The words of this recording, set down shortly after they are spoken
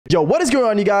Yo, what is going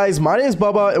on, you guys? My name is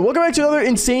Bubba, and welcome back to another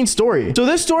insane story. So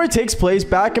this story takes place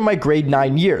back in my grade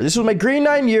 9 year. This was my grade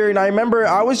 9 year, and I remember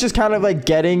I was just kind of like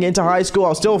getting into high school. I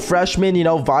was still a freshman, you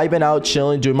know, vibing out,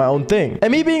 chilling, doing my own thing.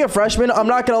 And me being a freshman, I'm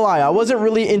not gonna lie, I wasn't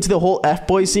really into the whole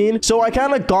F-boy scene. So I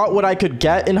kind of got what I could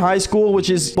get in high school, which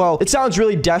is, well, it sounds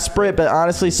really desperate, but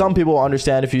honestly, some people will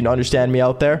understand if you understand me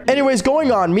out there. Anyways,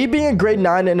 going on, me being a grade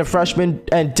 9 and a freshman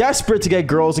and desperate to get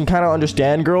girls and kind of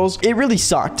understand girls, it really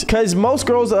sucked. Because most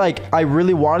girls that like I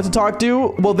really wanted to talk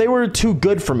to, well, they were too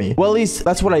good for me. Well, at least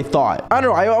that's what I thought. I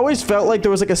don't know. I always felt like there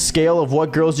was like a scale of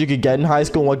what girls you could get in high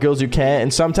school and what girls you can't.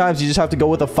 And sometimes you just have to go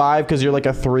with a 5 because you're like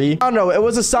a 3. I don't know. It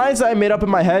was a science that I made up in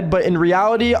my head, but in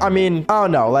reality, I mean, I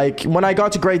don't know. Like when I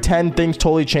got to grade 10, things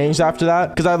totally changed after that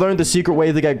because I learned the secret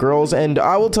way to get girls. And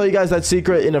I will tell you guys that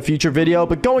secret in a future video.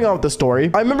 But going on with the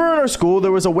story, I remember in our school,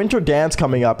 there was a winter dance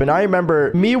coming up. And I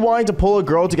remember me wanting to pull a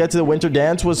girl to get to the winter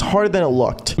dance was harder than it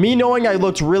looked. Me knowing I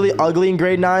looked really ugly in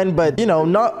grade 9, but you know,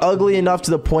 not ugly enough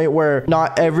to the point where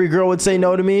not every girl would say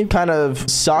no to me, kind of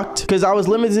sucked because I was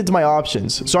limited to my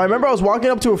options. So I remember I was walking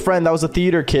up to a friend that was a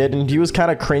theater kid and he was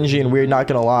kind of cringy and weird, not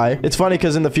gonna lie. It's funny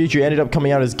because in the future he ended up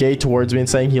coming out as gay towards me and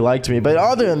saying he liked me. But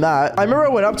other than that, I remember I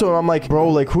went up to him, I'm like, bro,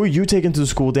 like who are you taking to the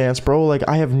school dance, bro? Like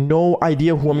I have no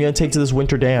idea who I'm gonna take to this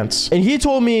winter dance. And he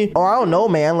told me, oh, I don't know,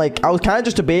 man. Like I was kind of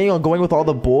just debating on going with all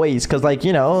the boys because like,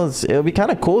 you know, it would be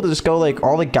kind of cool to just go like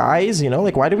all the guys, you know,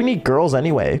 like why do we need girls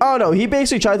anyway? I don't know. He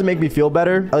basically tried to make me feel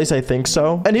better. At least I think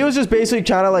so. And he was just basically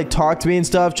trying to like talk to me and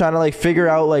stuff, trying to like figure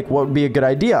out like what would be a good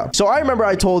idea. So I remember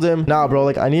I told him, nah, bro,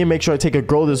 like I need to make sure I take a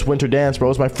girl to this winter dance, bro.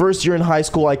 It's my first year in high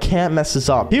school. I can't mess this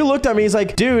up. He looked at me. He's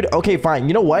like, dude, okay, fine.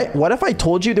 You know what? What if I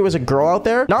told you there was a girl out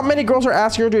there? Not many girls are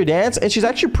asking her to a dance and she's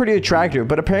actually pretty attractive,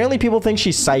 but apparently people think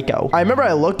she's psycho. I remember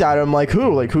I looked at him like,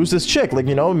 who? Like, who's this chick? Like,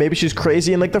 you know, maybe she's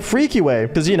crazy in like the freaky way.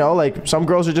 Cause you know, like some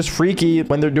girls are just freaky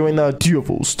when they're doing the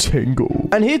devil's tango.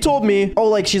 And he told me, oh,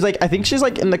 like she's like, I think she's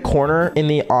like in the corner in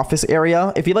the office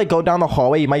area. If you like go down the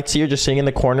hallway, you might see her just sitting in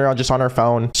the corner just on her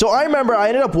phone. So I remember I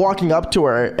ended up walking up to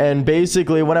her. And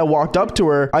basically when I walked up to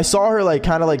her, I saw her like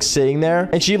kind of like sitting there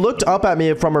and she looked up at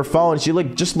me from her phone. She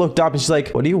like just looked up and she's like,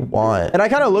 what do you want? And I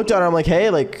kind of looked at her. I'm like, hey,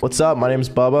 like, what's up? My name's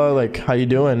Bubba. Like, how you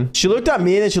doing? She looked at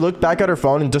me and then she looked back at her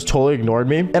phone and just totally ignored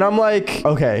me. And I'm like,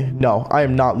 okay, no, I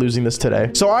am not losing this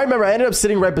today. So I remember I ended up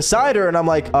sitting right beside her and I'm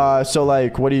like, so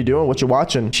like, what are you doing? What you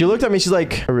watching? She looked at me. She's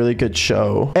like, a really good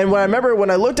show. And when I remember when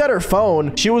I looked at her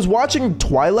phone, she was watching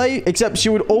Twilight, except she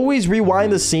would always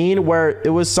rewind the scene where it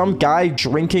was some guy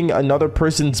drinking another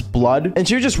person's blood. And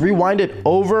she would just rewind it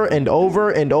over and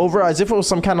over and over as if it was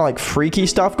some kind of like freaky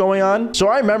stuff going on. So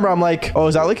I remember I'm like, oh,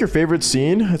 is that like your favorite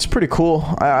scene? It's pretty cool.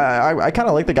 I kind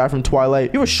of like the guy from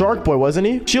Twilight. He was Shark Boy, wasn't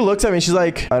he? She looks at me. She's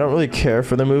like, I don't really care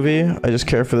for the movie. I just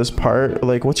care for this part.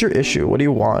 Like, what's your issue? What do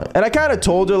you want? And I kind of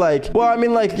told her like, well, I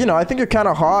mean, like, you know, I think you're kind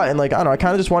of hot and like, I don't know, I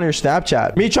kind of just want your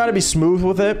Snapchat. Me trying to be smooth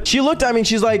with it. She looked at me and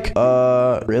she's like,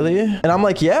 really? And I'm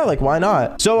like, yeah, like, why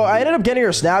not? So I ended up getting her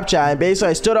Snapchat and basically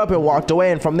I stood up and walked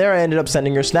away. And from there, I ended up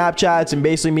sending her Snapchats and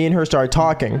basically me and her started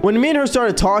talking. When me and her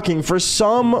started talking, for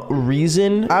some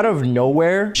reason, out of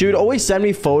nowhere, she would always send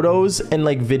me photos and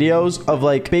like videos of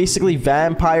like basically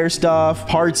vampire stuff,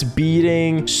 hearts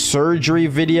beating, surgery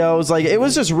videos. Like it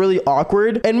was just really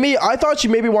awkward. And me, I thought she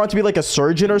maybe wanted to be like a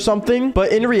surgeon or something,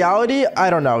 but in reality, I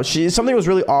don't know. Something was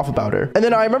really off about her. And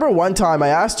then I remember one time I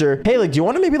asked her, hey, like, do you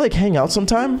want to maybe like hang out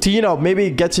sometime to, you know, maybe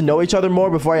get to know each other more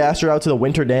before I asked her out to the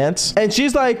winter dance? And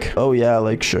she's like, oh yeah,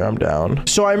 like sure, I'm down.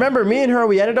 So I remember me and her,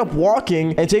 we ended up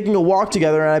walking and taking a walk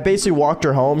together. And I basically walked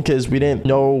her home because we didn't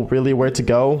know really where to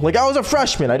go. Like I was a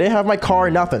freshman. I didn't have my car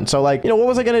or nothing. So like, you know, what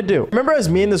was I going to do? Remember as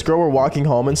me and this girl were walking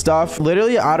home and stuff,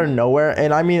 literally out of nowhere.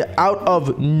 And I mean, out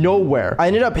of nowhere, I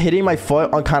ended up hitting my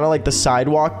foot on kind of like the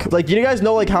sidewalk. Like, you guys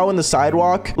know like how in the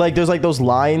sidewalk, like there's like those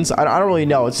lines. I don't really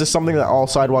know. It's just something that all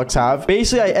sidewalks have.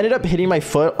 Basically, I ended up hitting my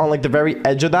foot on like the very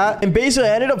edge of that. And basically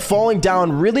I ended up falling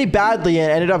down really badly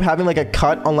and ended up having like a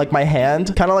cut on like my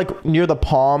hand, kind of like near the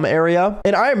palm area.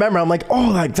 And I remember I'm like, oh,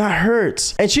 like that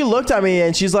hurts. And she looked at me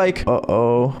and she's like,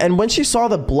 uh-oh. And when she saw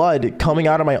the blood coming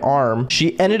out of my arm,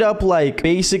 she ended up like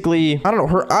basically, I don't know,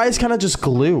 her eyes kind of just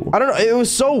glue. I don't know. It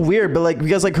was so weird, but like,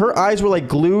 because like her eyes were like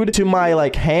glued to my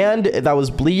like hand that was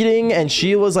bleeding and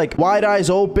she was like wide eyes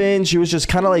open. She was just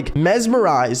kind of like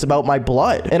mesmerized about my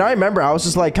blood. And I remember I was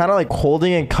just like kind of like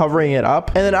holding and covering it up.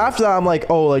 And then after that, I'm like,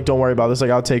 oh, like, don't worry about this.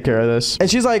 Like, I'll take care of this. And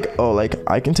she's like, oh, like,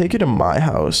 I can take you to my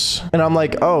house. And I'm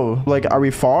like, oh, like, are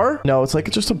we far? No, it's like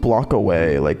just a block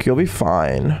away. Like, you'll be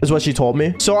fine, is what she told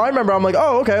me. So I remember I'm like,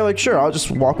 oh, okay, like, sure, I'll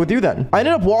just walk with you then. I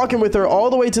ended up walking with her all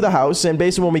the way to the house. And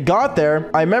basically when we got there,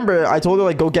 I remember I told her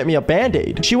like, go get me a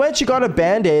band-aid. She went, she got a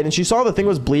band-aid and she saw the thing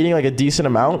was bleeding like a decent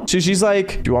amount. no. So she's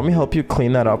like, do you want me to help you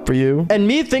clean that up for you? And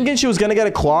me thinking she was gonna get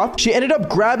a cloth, she ended up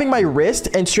grabbing my wrist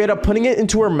and straight up putting it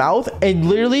into her mouth and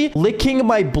literally licking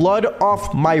my blood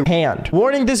off my hand.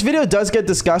 Warning, this video does get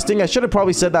disgusting. I should have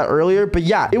probably said that earlier, but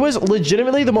yeah, it was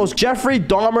legitimately the most Jeffrey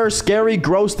Dahmer scary,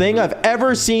 gross thing I've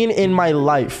ever seen in my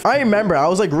life. I remember I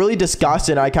was like really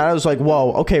disgusted. I kind of was like,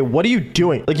 whoa, okay, what are you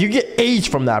doing? Like, you get AIDS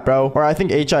from that, bro. Or I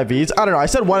think HIVs. I don't know. I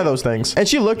said one of those things. And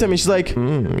she looked at me. She's like,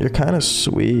 you're kind of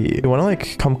sweet. You want to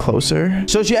like come closer?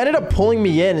 So she ended up pulling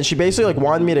me in and she basically like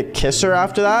wanted me to kiss her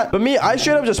after that. But me, I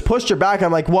straight up just pushed her back.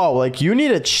 I'm like, whoa, like you need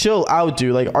to chill out,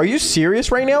 dude. Like, are you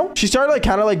serious right now? She started like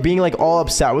kind of like being like all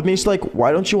upset with me. She's like,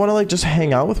 why don't you want to like just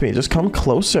hang out with me? Just come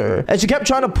closer. And she kept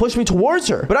trying to push me towards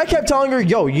her. But I kept telling her,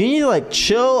 yo, you need to like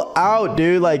chill out,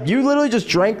 dude. Like, you literally just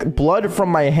drank blood from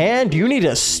my hand. You need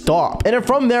to stop. And then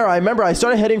from there, I remember I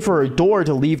started heading for her door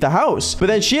to leave the house. But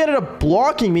then she ended up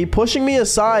blocking me, pushing me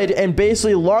aside, and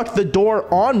basically locked the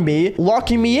door on me,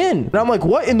 locking me in. And I'm like,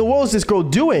 what in the world is this girl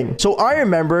doing? So I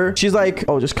remember she's like,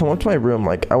 oh, just come up to my room.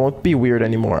 Like, I won't be weird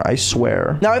anymore. I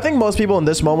swear. Now, I think most people in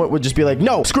this moment would just be like,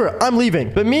 no, screw it. I'm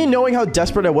leaving. But me knowing how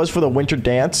desperate I was for the winter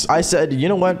dance, I said, you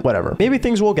know what? Whatever. Maybe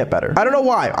things will get better. I don't know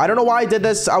why. I don't know why I did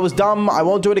this. I was dumb. I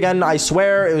won't do it again. I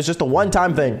swear it was just a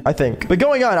one-time thing, I think. But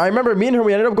going on, I remember me and her,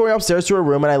 we ended up going upstairs to her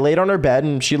room and I laid on her bed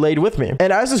and she laid with me.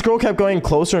 And as this girl kept going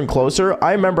closer and closer,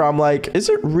 I remember I'm like, is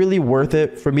it really worth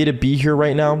it for me to be here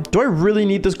right now? Do I really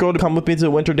need this girl to come with me to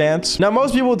the winter dance? Now,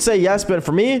 most people would say yes, but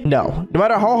for me, no. No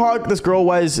matter how hot this girl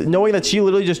was, knowing that she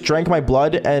literally just drank my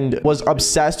blood and was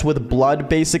obsessed with blood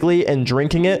basically and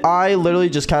drinking it, I literally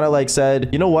just kind of like said,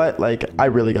 you know what? Like, I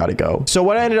really gotta go. So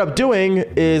what I ended up doing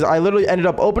is I literally ended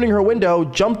up opening her window,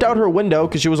 jumped out her window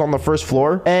because she was on the first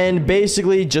floor, and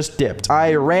basically just dipped.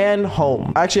 I ran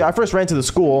home. Actually, I first ran to the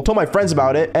school, told my friends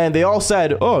about it, and they all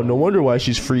said, oh, no wonder why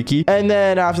she's freaky. And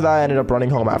then after that, I ended up running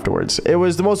home afterwards. It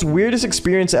was the most weirdest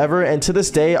experience ever, and to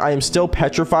this day, I am still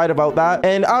petrified about that.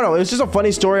 And I don't know, it was just a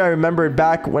funny story I remembered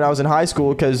back when I was in high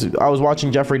school because I was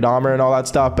watching Jeffrey Dahmer and all that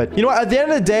stuff. But you know what? At the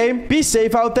end of the day, be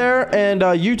safe out there, and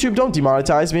YouTube, don't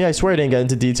demonetize me. I swear I didn't get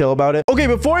into detail about it. Okay,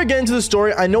 before I get into the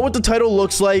story, I know what the title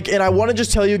looks like, and I want to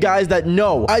just tell you guys that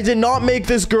no, I did not make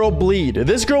this girl bleed.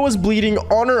 This girl was bleeding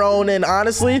on her own, and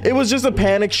honestly, it was just a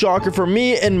panic shocker for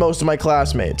me and most of my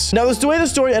classmates. Now, the way the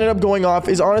story ended up going off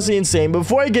is honestly insane, but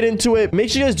before I get into it, make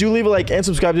sure you guys do leave a like and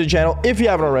subscribe to the channel if you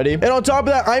haven't already. And on top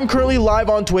of that, I'm currently live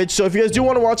on Twitch, so if you guys do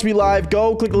want to watch me live,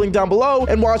 go click the link down below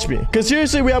and watch me, because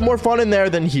seriously, we have more fun in there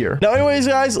than here. Now, anyways,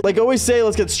 guys, like I always say,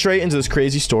 let's get straight into this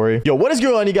crazy story. Yo, what is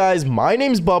going on, you guys? My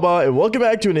name's Bubba, and welcome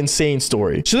back to an insane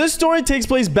story. So this story takes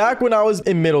place back when I was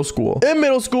in middle school. In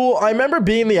middle school, I remember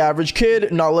being the average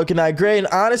kid, not looking that great, and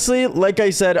honestly, like I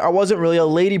said, I wasn't really a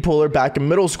lady puller back in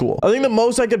middle school. I think the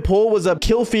most I could pull was a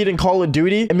kill feed in Call of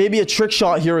Duty and maybe a trick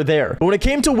shot here or there. But when it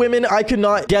came to women, I could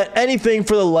not get anything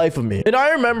for the life of me. And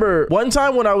I remember one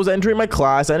time when I was entering my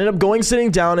class, I ended up going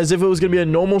sitting down as if it was gonna be a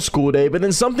normal school day, but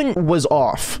then something was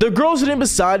off. The girl sitting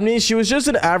beside me, she was just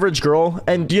an average girl,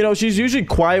 and you know, she's usually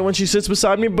quiet when she sits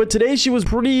beside me, but today she was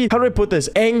pretty, how do I put this,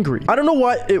 angry. I don't know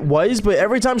what it was, but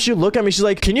every time she looked at me, she's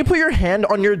like, can you put your hand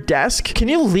on your desk? Can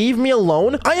you leave me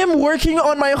alone? I am working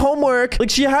on my homework. Like,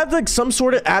 she had like some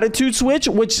sort of attitude switch,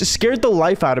 which scared the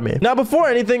life out of me. Now, before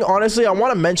anything, honestly, I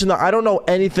want to mention that I don't know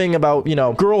anything about, you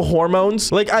know, girl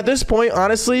hormones. Like, at this point,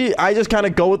 honestly, I just kind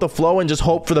of go with the flow and just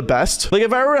hope for the best. Like,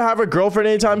 if I were to have a girlfriend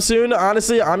anytime soon,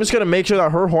 honestly, I'm just gonna make sure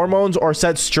that her hormones are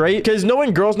set straight, because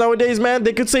knowing girls nowadays, man,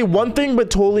 they could say one thing but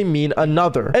totally mean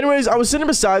another. Anyways, I was sitting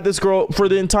beside this girl for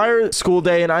the entire school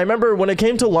day, and I remember when it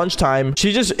came to lunchtime,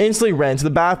 she just instantly ran to the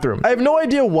bathroom. I have no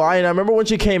idea why, and I remember when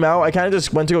she came out, I kind of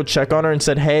just went to go check on her and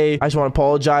said, hey, I just want to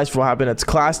apologize for what happened at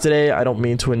class today. I don't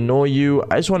mean to annoy you.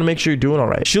 I just want to make sure you're doing all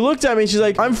right. She looked at me, she's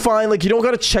like, I'm fine. Like, you don't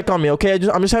got to check on me, okay?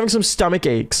 I'm just having some stomach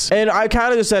aches. And I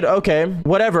kind of just said, okay,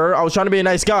 whatever. I was trying to be a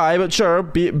nice guy, but sure,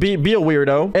 be a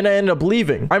weirdo. And I ended up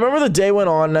leaving. I remember the day went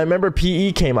on, and I remember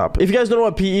PE came up. If you guys don't know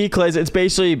what PE is, it's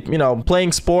basically, you know,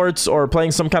 playing sports or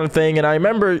playing some kind of thing. And I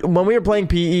remember when we were playing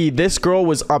PE, this girl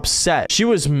was upset. She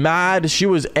was mad, she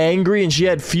was angry, and she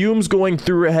had fumes going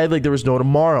through her head like there was no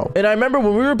tomorrow. And I remember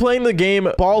when we were playing the game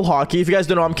ball hockey, if you guys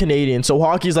don't know, I'm Canadian, so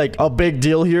hockey's like a big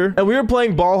deal here. And we were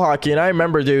playing ball hockey, and I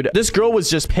remember, dude, this girl was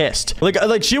just pissed.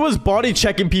 Like she was body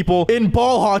checking people in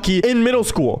ball hockey in middle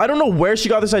school. I don't know where she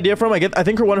got this idea from. I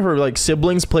think one of her like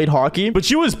siblings played hockey, but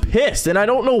she was pissed, and I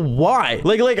don't know why.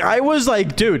 Like I was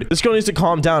like, dude, this girl needs to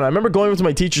calm down. I remember going with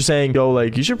my teacher saying, yo,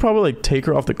 like, you should probably like take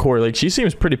her off the court. Like, she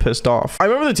seems pretty pissed off. I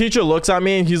remember the teacher looks at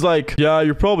me and he's like, yeah,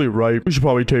 you're probably right. We should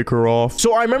probably take her off.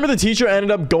 So I remember the teacher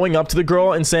ended up going up to the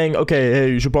girl and saying, okay,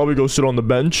 hey, you should probably go sit on the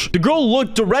bench. The girl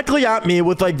looked directly at me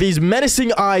with like these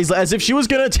menacing eyes as if she was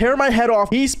gonna tear my head off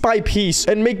piece by piece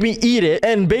and make me eat it,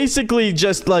 and basically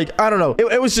just like, I don't know,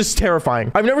 it was just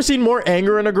terrifying. I've never seen more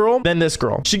anger in a girl than this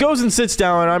girl. She goes and sits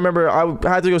down, and I remember I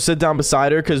had to go sit down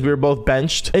beside her because we were both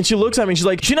benched, and she looks at me and she's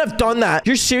like, you shouldn't have done that.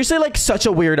 You're seriously like such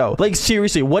a weirdo. Like,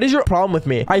 seriously, what is your problem with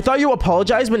me? I thought you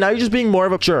apologized, but now you're just being more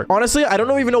of a jerk. Honestly, I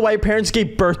don't even know why your parents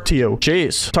gave birth to you.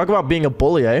 Jeez, talk about being a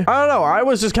bully, eh? I don't know, I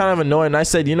was just kind of annoyed, and I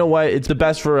said, you know what, it's the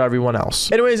best for everyone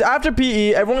else. Anyways, after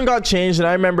PE, everyone got changed, and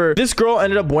I remember this girl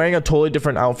ended up wearing a totally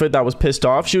different outfit that was pissed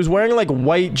off. She was wearing like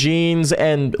white jeans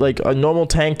and like a normal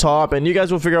tank top, and you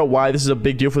guys will figure out why this is a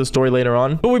big deal for the story later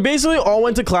on. But we basically all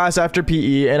went to class after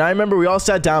PE, and I remember we all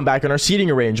sat down back in our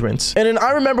seating arrangements. And then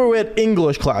I remember we had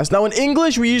English class. Now in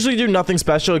English, we usually do nothing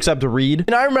special except read.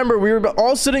 And I remember we were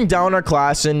all sitting down in our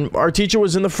class, and our teacher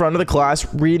was in the front of the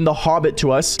class reading The Hobbit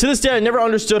to us. To this day, I never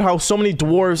understood how so many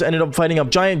dwarves ended up fighting a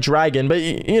giant dragon.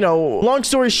 But you know, long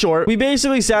story short, we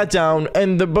basically sat down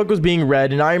and the book was being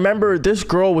read, and I remember this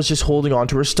girl was just holding on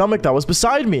to her stomach that was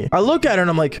beside me. I look at her and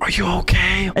I'm like, are you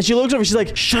okay? And she looks over, she's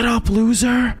like, shut up,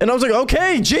 loser. And I was like,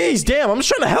 okay, geez, damn, I'm just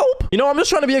trying to help. You know, I'm just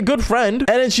trying to be a good friend.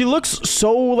 And then she looks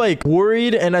so like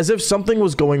worried and as if something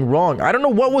was going wrong. I don't know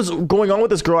what was going on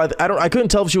with this girl. I couldn't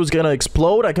tell if she was gonna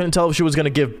explode. I couldn't tell if she was gonna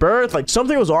give birth. Like,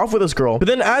 something was off with this girl. But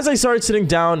then as I started sitting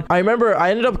down, I remember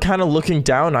I ended up kind of looking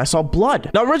down and I saw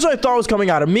blood. Now originally I thought it was coming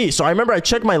out of me, so I remember I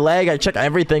checked my leg, I checked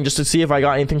everything just to see if I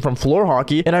got anything from floor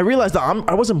hockey, and I realized that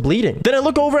I wasn't bleeding. Then I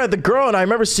look over at the girl and I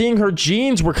remember seeing her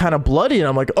jeans were kind of bloody, and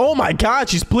I'm like, oh my god,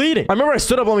 she's bleeding. I remember I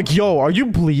stood up, I'm like, yo, are you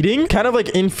bleeding? Kind of like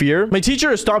in fear. My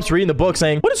teacher stops reading the book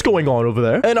saying, what is going on over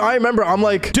there? And I remember I'm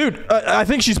like, dude, I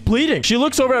think she's bleeding. She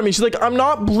looks over at me, she's like, I'm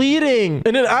not bleeding.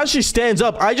 And then as she stands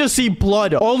up, I just see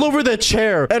blood all over the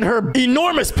chair and her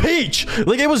enormous peach.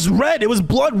 Like, it was red, it was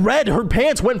blood red. Her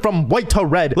pants went from white to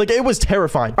red. Like, it was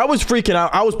terrifying. I was freaking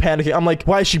out, I was panicking. I'm like,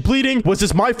 why is she bleeding? Was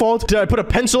this my fault? Did I put a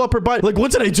pencil up her butt? Like,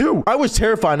 what did I do? I was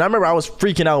terrified. And I remember I was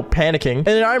freaking out, panicking. And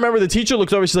then I remember the teacher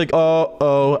looks over, she's like,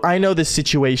 oh, I know this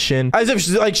situation. As if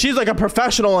she's like a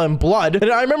professional in blood.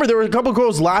 And I remember there were a couple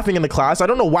girls laughing in the class. I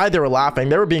don't know why they were laughing.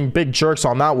 They were being big jerks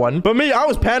on that one. But me, I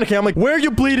was panicking. I'm like, where are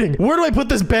you bleeding? Where do I put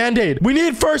this band-aid? We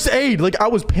need first aid. Like, I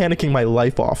was panicking my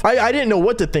life off. I didn't know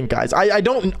what to think, guys. I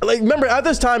don't, like, remember at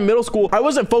this time, middle school, I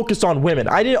wasn't focused on women.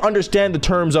 I didn't understand the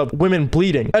terms of women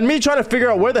bleeding. And me trying to figure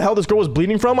out where the hell this girl was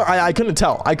bleeding from, I couldn't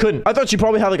tell. I couldn't. I thought she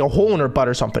probably had like a hole in her butt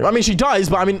or something. I mean, she does,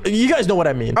 but I mean, you guys know what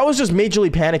I mean. I was just majorly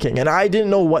panicking and I didn't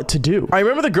know what to do. I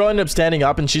remember the girl ended up standing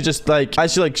up and she just like,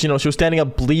 you know, she was standing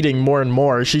up bleeding more and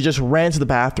more. She just ran to the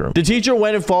bathroom. The teacher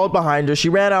went and followed behind her. She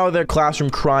ran out of their classroom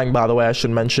crying, by the way, I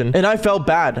should mention. And I felt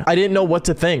bad. I didn't know what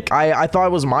to think. I thought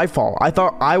it was my fault. I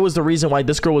thought I was the reason why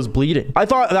this girl was bleeding. I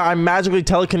thought that I magically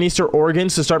telekinesed her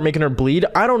organs to start making her bleed.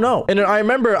 I don't know. And I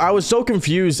remember I was so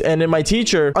confused, and then my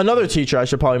teacher, another teacher I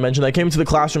should probably mention, that came to the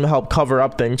classroom to help cover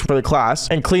up things for the class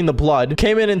and clean the blood,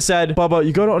 came in and said, Baba,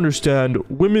 you gotta understand,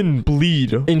 women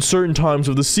bleed in certain times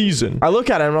of the season. I look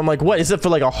at him and I'm like, what, is it for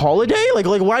like a holiday? Like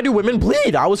why do women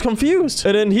bleed? I was confused.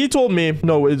 And then he told me,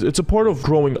 no, it's a part of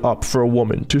growing up for a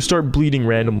woman to start bleeding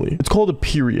randomly. It's called a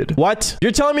period. What?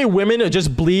 You're telling me women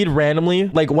just bleed randomly,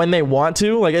 like when they want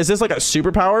to? Like, is this like a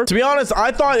superpower? To be honest,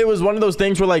 I thought it was one of those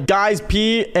things where like guys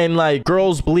pee and like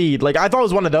girls bleed. Like, I thought it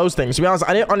was one of those things. To be honest,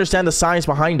 I didn't understand the science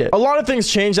behind it. A lot of things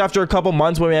changed after a couple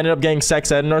months when we ended up getting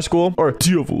sex ed in our school, or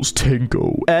Devil's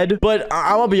Tango ed. But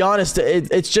I'm gonna be honest, it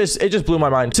just blew my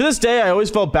mind. To this day, I always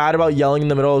felt bad about yelling in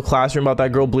the middle of the classroom about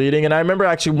that girl bleeding. And I remember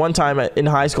actually one time in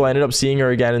high school, I ended up seeing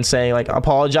her again and saying, like,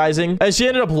 apologizing. And she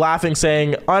ended up laughing,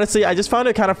 saying, honestly, I just found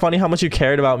it kind of funny how much you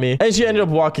cared about me. And she ended up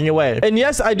walking away. And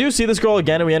yes, I do see this girl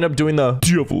again, and we ended up doing the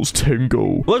Devil's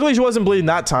Tango. Luckily, she wasn't bleeding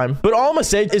that time. But all I'm gonna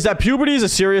say is that puberty is a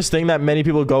serious thing that many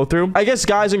people go through. I guess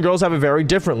guys and girls have it very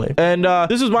differently. And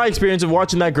this was my experience of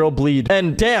watching that girl bleed.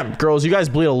 And damn, girls, you guys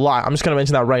bleed a lot. I'm just gonna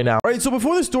mention that right now. All right, so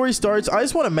before the story starts, I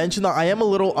just want to mention that I am a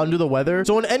little under the weather.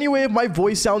 So in any way, if my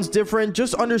voice sounds different,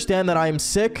 just understand that I am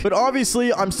sick. But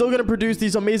obviously, I'm still gonna produce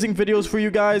these amazing videos for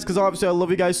you guys, because obviously I love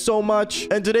you guys so much.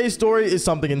 And today's story is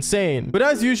something insane. But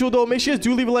as usual though, make sure you guys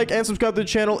do leave a like and subscribe to the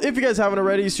channel if you guys haven't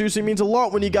already. Seriously, it means a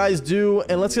lot when you guys do.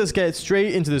 And let's just get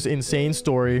straight into this insane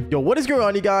story. Yo, what is going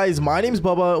on, you guys? My name's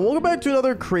Bubba, and welcome back to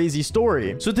another crazy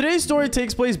story. So today's story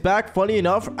takes place back, funny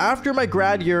enough, after my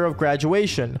grad year of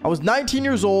graduation. I was 19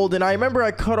 years old, and I remember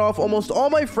I cut off almost all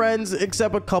my friends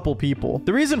except a couple people.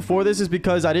 The reason for this is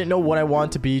because I didn't know what I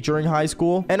wanted to be during high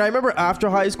school. And I remember after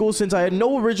high school, since I had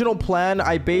no original plan,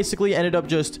 I basically ended up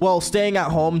just, well, staying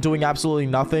at home, doing absolutely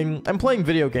nothing and playing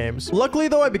video games. Luckily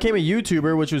though, I became a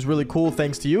YouTuber, which was really cool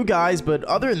thanks to you guys. But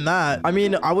other than that, I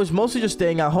mean, I was mostly just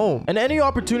staying at home. And any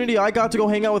opportunity I got to go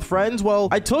hang out with friends, well,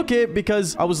 I took it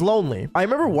because I was lonely. I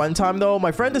remember one time though,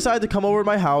 my friend decided to come over to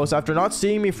my house after not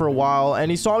seeing me for a while, and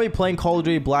he saw me playing Call of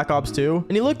Duty Black Ops 2,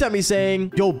 and he looked at me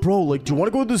saying, yo bro, like, do you want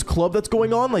to go to this club that's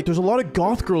going on? Like, there's a lot of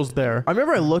goth girls there. I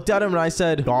remember I looked at him and I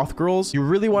said, goth girls? You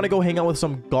really want to go hang out with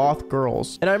some goth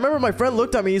girls? And I remember my friend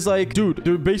looked at me, he's like, dude,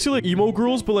 they're basically like emo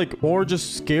girls, but like more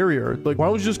just scarier. Like, why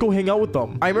don't you just go hang out with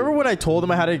them? I remember when I told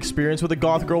him I had an experience with a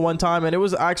goth girl one time, and it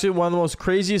was actually one of the most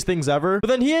craziest things ever. But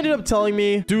then he ended up telling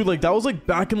me, dude, like, that was like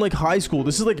back in like high school.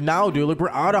 This is like now, dude. Like, we're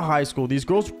out of high school. These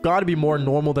girls got to be more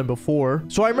normal than before.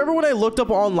 So I remember when I looked up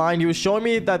online, he was showing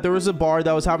me that there was a bar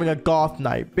that was having a goth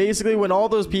night. Basically, when all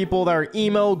those people that are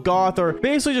emo, goth, or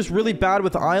basically just really bad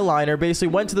with eyeliner basically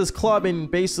went to this club and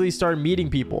basically started meeting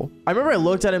people. I remember I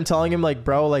looked at him telling him like,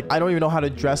 bro, like, I don't even know how to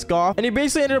dress goth. And he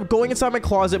basically ended up going inside my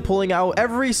closet, pulling out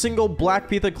every single black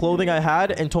piece of clothing I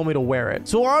had and told me to wear it.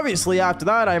 So obviously after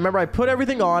that, I remember I put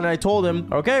everything on and I told him,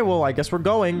 okay, well, I guess we're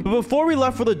going. But before we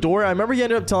left for the door, I remember he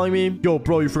ended up telling me, yo,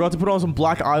 bro, you forgot to put on some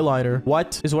black eyeliner.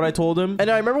 What is what I told him? And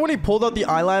I remember when he pulled out the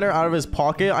eyeliner out of his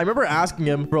pocket, I remember asking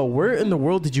him, bro, where in the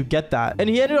world did you get that? And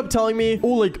he ended up telling me, oh,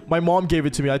 like, my mom gave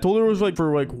it to me. I told her it was like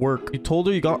for like work. You told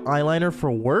her you got eyeliner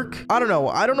for work? I don't know.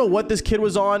 I don't know what this kid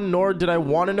was on, nor did I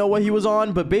want to know what he was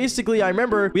on. But basically, I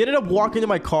remember we ended up walking to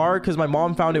my car because my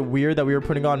mom found it weird that we were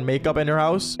putting on makeup in her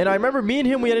house. And I remember me and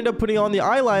him, we ended up putting on the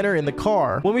eyeliner in the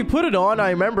car. When we put it on,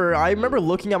 I remember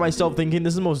looking at myself thinking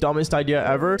this is the most dumbest idea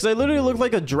ever, because I literally looked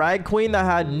like a drag queen that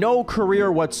had no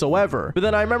career whatsoever. But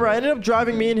then I remember I ended up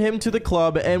driving me and him to the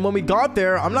club, and when we got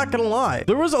there, I'm not gonna lie,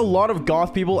 there was a lot of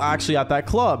goth people actually at that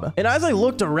club. And as I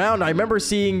looked around, I remember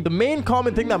seeing the main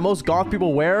common thing that most goth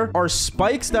people wear are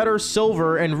spikes that are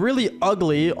silver and really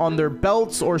ugly on their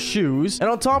belts or shoes. And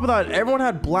on top of that, everyone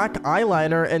had black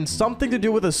eyeliner and something to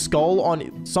do with a skull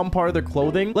on some part of their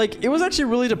clothing. Like, it was actually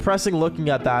really depressing looking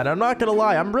at that. And I'm not gonna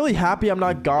lie, I'm really happy I'm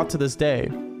not goth to this day.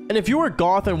 And if you are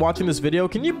goth and watching this video,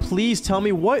 can you please tell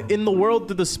me what in the world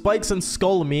do the spikes and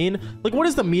skull mean? Like, what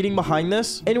is the meaning behind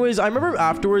this? Anyways, I remember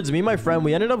afterwards, me and my friend,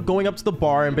 we ended up going up to the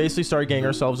bar and basically started getting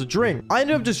ourselves a drink. I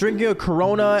ended up just drinking a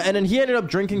Corona, and then he ended up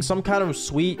drinking some kind of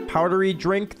sweet, powdery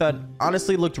drink that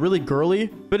honestly looked really girly.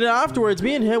 But then afterwards,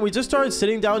 me and him, we just started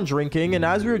sitting down drinking, and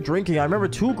as we were drinking, I remember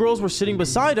two girls were sitting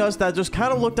beside us that just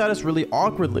kind of looked at us really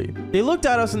awkwardly. They looked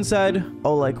at us and said,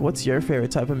 oh, like, what's your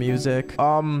favorite type of music?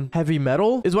 Heavy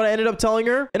metal is what I ended up telling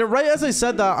her. And right as I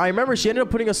said that, I remember she ended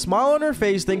up putting a smile on her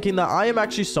face thinking that I am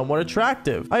actually somewhat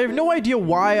attractive. I have no idea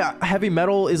why heavy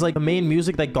metal is like the main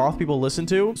music that goth people listen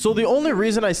to. So the only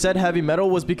reason I said heavy metal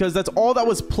was because that's all that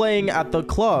was playing at the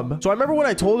club. So I remember when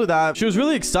I told her that, she was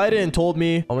really excited and told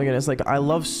me, oh my goodness, like, I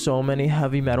love so many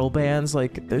heavy metal bands.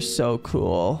 Like, they're so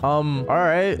cool. All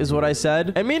right, is what I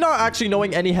said. And me not actually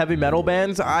knowing any heavy metal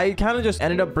bands, I kind of just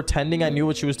ended up pretending I knew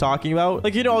what she was talking about.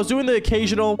 Like, you know, I was doing the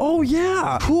occasional, oh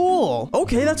yeah, cool.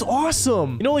 Okay, that's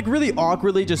awesome. You know, like really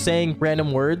awkwardly just saying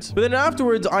random words. But then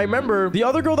afterwards, I remember the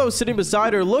other girl that was sitting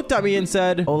beside her looked at me and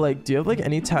said, oh, like, do you have like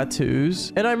any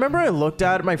tattoos? And I remember I looked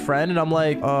at my friend and I'm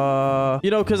like,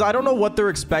 you know, because I don't know what they're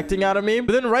expecting out of me.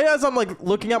 But then right as I'm like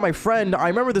looking at my friend, I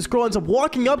remember this girl ends up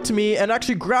walking up to me and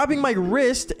actually grabbing my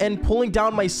wrist and pulling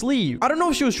down my sleeve. I don't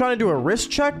know if she was trying to do a wrist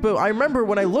check, but I remember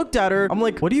when I looked at her, I'm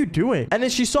like, what are you doing? And then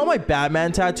she saw my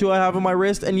Batman tattoo I have on my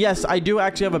wrist. And yes, I do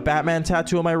actually have a Batman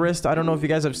tattoo on my wrist. I don't know if you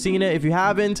guys have seen it. If you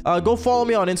haven't, go follow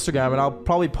me on Instagram and I'll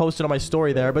probably post it on my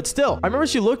story there. But still, I remember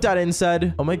she looked at it and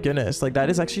said, oh my goodness, like, that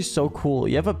is actually so cool.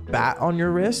 You have a bat on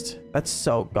your wrist? That's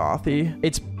so gothy.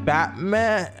 It's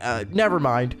Batman. Never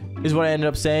mind, is what I ended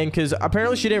up saying, because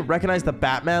apparently she didn't recognize the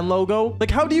Batman logo. Like,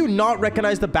 how do you not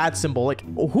recognize the bat symbol? Like,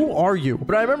 who are you?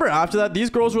 But I remember after that, these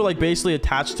girls were like basically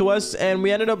attached to us, and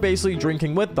we ended up basically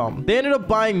drinking with them. They ended up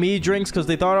buying me drinks because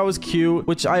they thought I was cute,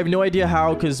 which I have no idea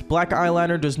how, because black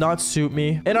eyeliner does not suit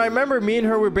me. And I remember me and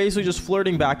her were basically just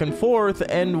flirting back and forth,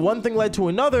 and one thing led to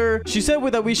another. She said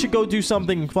that we should go do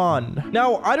something fun.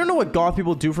 Now, I don't know what goth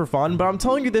people do for fun, but I'm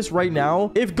telling you this right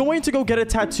now. If going to go get a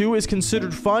tattoo is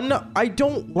considered fun, I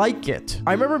don't like it.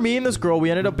 I remember me and this girl, we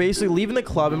ended up basically leaving the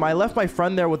club, and I left my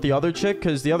friend there with the other chick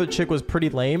because the other chick was pretty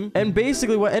lame. And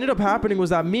basically what ended up happening was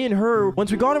that me and her,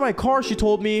 once we got in my car, she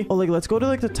told me, oh, like, let's go to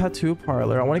like the tattoo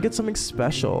parlor. I want to get something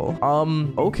special.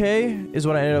 Okay, is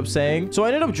what I ended up saying. So I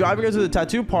ended up driving her to the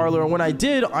tattoo parlor, and when I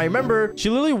did, I remember she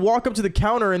literally walked up to the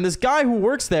counter, and this guy who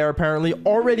works there apparently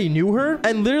already knew her,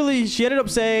 and literally she ended up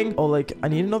saying, oh, like, I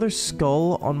need another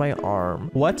skull on my my arm.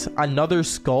 What? Another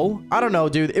skull? I don't know,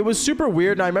 dude. It was super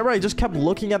weird. And I remember I just kept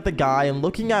looking at the guy and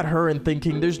looking at her and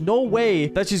thinking, there's no way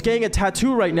that she's getting a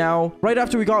tattoo right now, right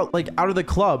after we got like out of the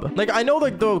club. Like, I know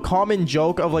like the common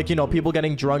joke of like, you know, people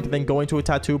getting drunk and then going to a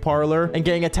tattoo parlor and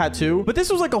getting a tattoo. But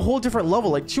this was like a whole different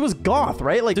level. Like, she was goth,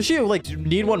 right? Like, does she like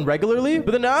need one regularly?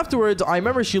 But then afterwards, I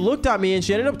remember she looked at me and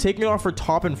she ended up taking off her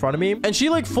top in front of me. And she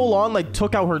like full on like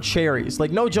took out her cherries.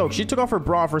 Like, no joke. She took off her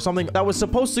bra for something that was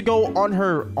supposed to go on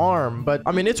her arm. But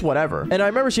I mean, it's whatever. And I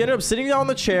remember she ended up sitting down on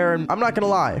the chair, and I'm not gonna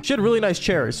lie, she had really nice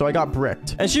cherries, so I got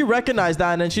bricked. And she recognized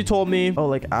that, and then she told me, oh,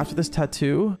 like after this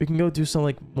tattoo, we can go do some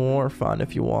like more fun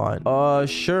if you want.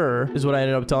 Sure, is what I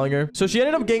ended up telling her. So she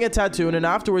ended up getting a tattoo, and then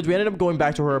afterwards we ended up going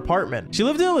back to her apartment. She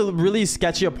lived in a really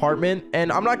sketchy apartment,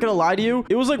 and I'm not gonna lie to you,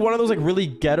 it was like one of those like really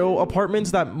ghetto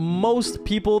apartments that most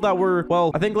people that were,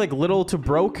 well, I think like little to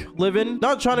broke live in.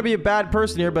 Not trying to be a bad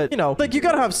person here, but you know, like you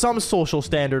gotta have some social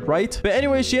standard, right? But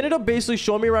anyway, she ended up basically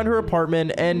showing me around her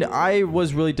apartment, and I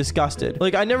was really disgusted.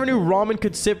 Like, I never knew ramen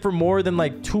could sit for more than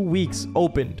like 2 weeks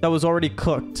opened that was already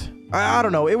cooked. I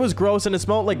don't know. It was gross and it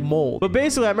smelled like mold. But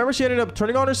basically, I remember she ended up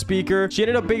turning on her speaker. She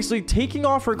ended up basically taking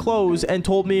off her clothes and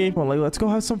told me, well, like, let's go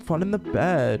have some fun in the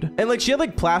bed. And like, she had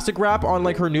like plastic wrap on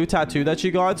like her new tattoo that she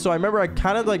got. So I remember I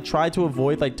kind of like tried to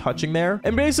avoid like touching there.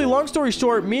 And basically, long story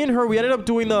short, me and her, we ended up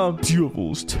doing the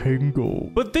devil's tango.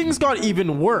 But things got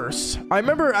even worse. I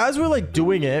remember as we were like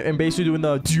doing it and basically doing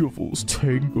the devil's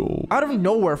tango, out of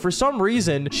nowhere, for some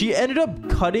reason, she ended up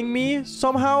cutting me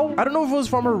somehow. I don't know if it was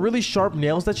from her really sharp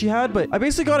nails that she had, but I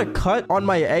basically got a cut on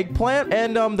my eggplant,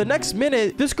 and the next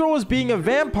minute this girl was being a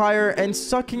vampire and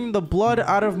sucking the blood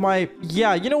out of my,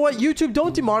 yeah, you know what, YouTube,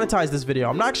 don't demonetize this video.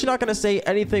 I'm actually not gonna say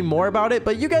anything more about it,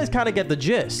 but you guys kind of get the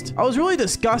gist. I was really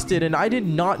disgusted and I did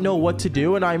not know what to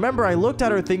do, and I remember I looked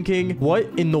at her thinking, what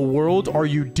in the world are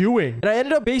you doing? And I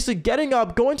ended up basically getting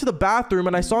up, going to the bathroom,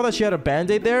 and I saw that she had a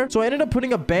band-aid there, so I ended up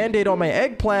putting a band-aid on my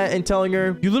eggplant and telling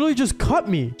her, you literally just cut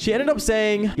me. She ended up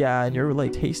saying, yeah, and you're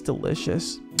like, taste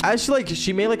delicious. As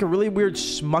she made like a really weird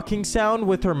smucking sound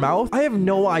with her mouth. I have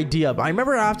no idea, but I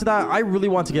remember after that, I really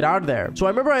want to get out of there. So I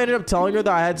remember I ended up telling her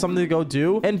that I had something to go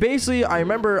do. And basically, I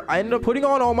remember I ended up putting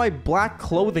on all my black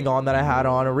clothing on that I had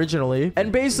on originally,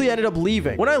 and basically ended up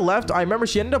leaving. When I left, I remember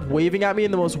she ended up waving at me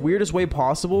in the most weirdest way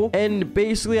possible. And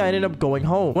basically, I ended up going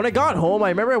home. When I got home, I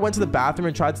remember I went to the bathroom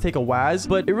and tried to take a waz,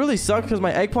 but it really sucked because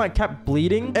my eggplant kept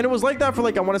bleeding. And it was like that for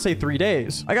like, I want to say 3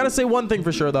 days. I gotta say one thing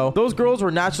for sure though. Those girls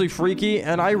were naturally freaky,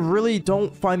 and I really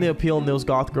don't find the appeal in those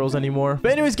goth girls anymore.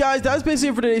 But anyways, guys, that's basically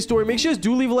it for today's story. Make sure you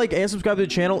do leave a like and subscribe to the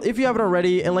channel if you haven't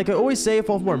already. And like I always say, if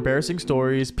I have more embarrassing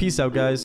stories, peace out, guys.